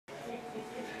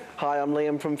Hi, I'm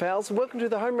Liam from Fowles and welcome to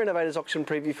the Home Renovators auction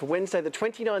preview for Wednesday the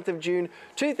 29th of June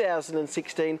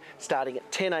 2016 starting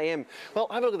at 10 a.m. Well,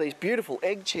 have a look at these beautiful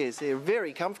egg chairs. They're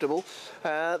very comfortable. They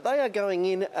are going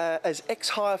in as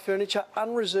ex-hire furniture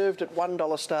unreserved at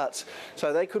 $1 starts.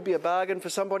 So they could be a bargain for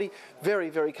somebody.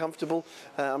 Very, very comfortable.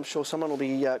 I'm sure someone will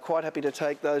be quite happy to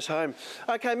take those home.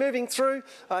 Okay, moving through,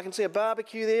 I can see a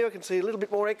barbecue there. I can see a little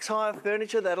bit more ex-hire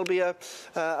furniture. That'll be a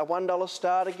 $1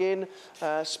 start again.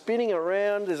 Spinning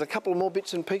around, there's a couple more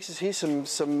bits and pieces here,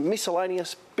 some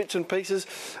miscellaneous bits and pieces.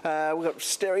 We've got a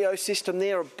stereo system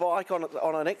there, a bike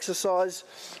on an exercise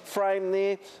frame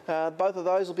there. Both of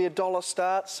those will be $1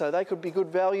 start, so they could be good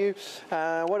value.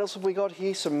 What else have we got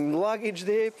here? Some luggage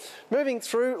there. Moving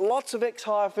through, lots of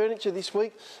ex-hire furniture this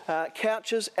week.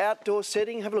 Couches, outdoor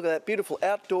setting. Have a look at that beautiful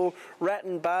outdoor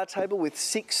rattan bar table with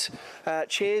 6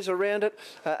 chairs around it.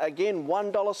 Again,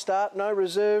 $1 start, no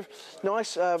reserve.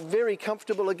 Nice, very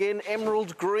comfortable again.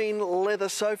 Emerald green leather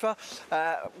sofa,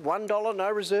 $1,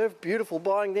 no reserve. Beautiful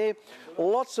buying there.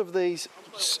 Lots of these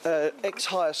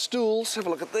ex-hire stools. Have a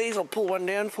look at these. I'll pull one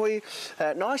down for you.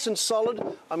 Nice and solid.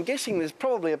 I'm guessing there's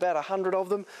probably about 100 of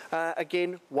them.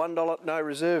 Again, $1, no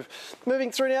reserve.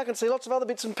 Moving through now, I can see lots of other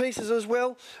bits and pieces as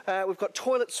well. We've got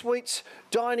toilet suites,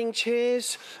 dining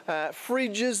chairs,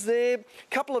 fridges there.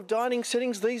 Couple of dining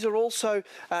settings. These are also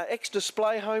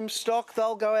ex-display home stock.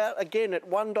 They'll go out again at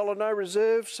 $1, no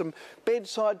reserve. Some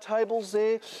bedside tables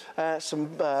there.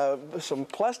 Some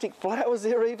plastic flowers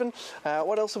there even.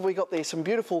 What else have we got there? Some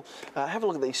beautiful, have a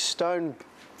look at these stone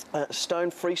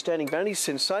freestanding vanities.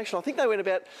 Sensational. I think they went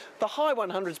about the high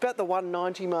 100s, about the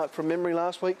 190 mark from memory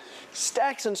last week.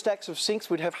 Stacks and stacks of sinks.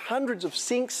 We'd have hundreds of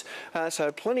sinks,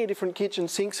 so plenty of different kitchen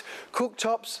sinks,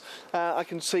 cooktops. I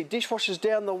can see dishwashers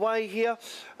down the way here.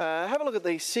 Have a look at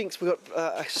these sinks. We've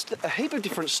got a heap of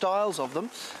different styles of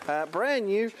them, brand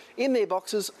new in their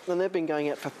boxes, and they've been going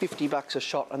out for $50 a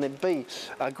shot, and there'd be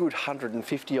a good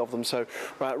 150 of them, so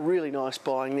really nice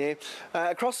buying there.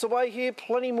 Across the way here,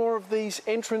 plenty more of these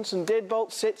entrance and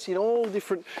deadbolt sets in all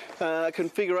different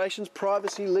configurations,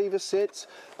 privacy lever sets,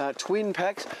 twin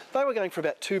packs. They were going for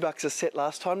about $2 a set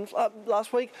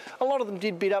last week. A lot of them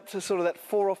did bid up to sort of that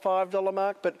 $4 or $5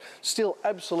 mark, but still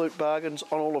absolute bargains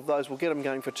on all of those. We'll get them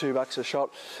going for $2 a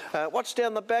shot. What's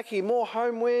down the back here? More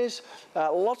homewares,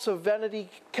 lots of vanity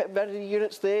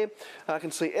units there. I can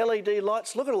see LED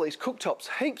lights. Look at all these cooktops,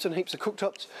 heaps and heaps of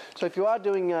cooktops. So if you are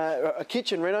doing a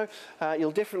kitchen reno,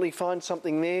 you'll definitely find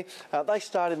something there. They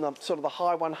start in the sort of the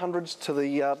high 100s to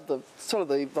the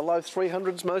low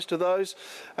 300s, most of those.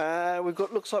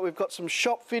 Looks like we've got some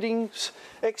shop fittings,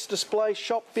 ex-display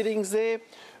shop fittings there.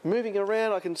 Moving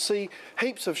around, I can see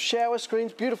heaps of shower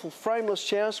screens, beautiful frameless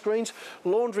shower screens,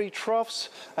 laundry troughs,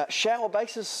 shower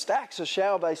bases, stacks of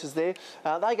shower bases there.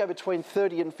 They go between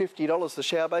 $30 and $50, the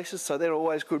shower bases, so they're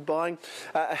always good buying.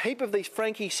 A heap of these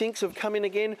Frankie sinks have come in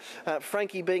again.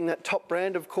 Frankie being that top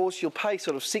brand, of course. You'll pay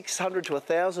sort of $600 to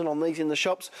 $1,000 on these in the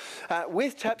shops.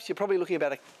 With taps, you're probably looking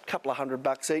about a couple of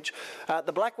 $100 each.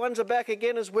 The black ones are back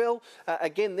again as well.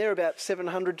 Again, they're about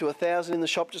 $700 to $1,000 in the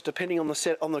shop, just depending on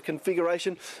the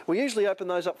configuration. We usually open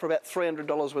those up for about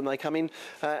 $300 when they come in,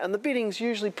 and the bidding's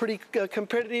usually pretty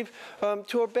competitive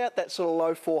to about that sort of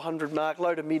low 400 mark,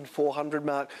 low to mid 400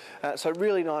 mark. So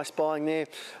really nice buying there.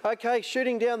 Okay,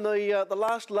 shooting down the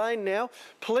last lane now.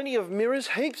 Plenty of mirrors,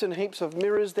 heaps and heaps of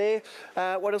mirrors there.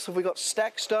 What else have we got?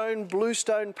 Stack stone,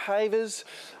 bluestone pavers,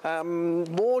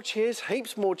 more chairs,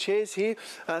 heaps more chairs here.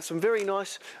 Some very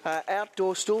nice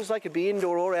outdoor stools. They could be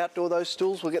indoor or outdoor, those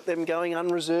stools. We'll get them going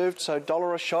unreserved, so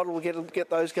 $1 a shot. We'll get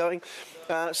those going.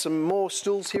 Some more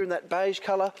stools here in that beige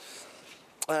colour.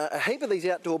 A heap of these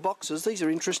outdoor boxes. These are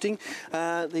interesting.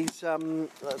 These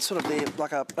sort of they're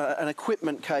like an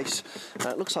equipment case.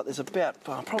 It looks like there's about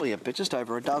probably just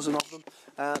over a dozen of them.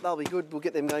 They'll be good. We'll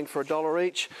get them going for $1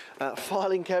 each.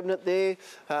 Filing cabinet there.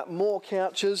 More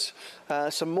couches.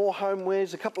 Some more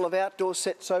homewares. A couple of outdoor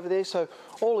sets over there. So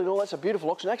all in all, that's a beautiful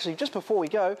auction. Actually, just before we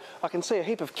go, I can see a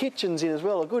heap of kitchens in as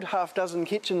well. A good half dozen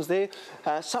kitchens there.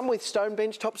 Some with stone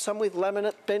bench tops, some with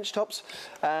laminate bench tops.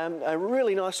 A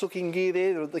really nice looking gear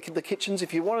there. The kitchens.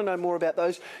 If you want to know more about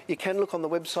those, you can look on the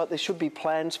website. There should be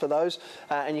plans for those,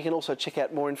 and you can also check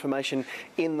out more information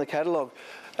in the catalogue.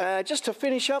 Just to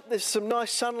finish up, there's some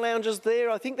nice sun lounges there.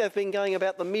 I think they've been going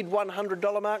about the mid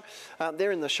 $100 mark.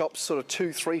 They're in the shops sort of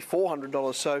 $200, $300,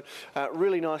 $400. So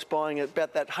really nice buying at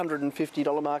about that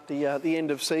 $150 mark, the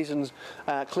end of season's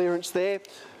clearance there.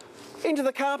 Into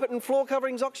the carpet and floor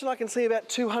coverings auction, I can see about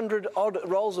 200 odd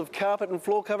rolls of carpet and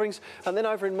floor coverings. And then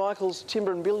over in Michael's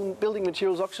timber and building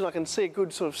materials auction, I can see a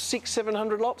good sort of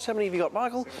 600-700 lots. How many have you got,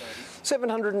 Michael?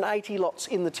 780 lots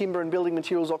in the timber and building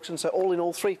materials auction. So all in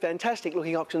all, 3 fantastic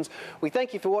looking auctions. We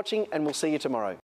thank you for watching and we'll see you tomorrow.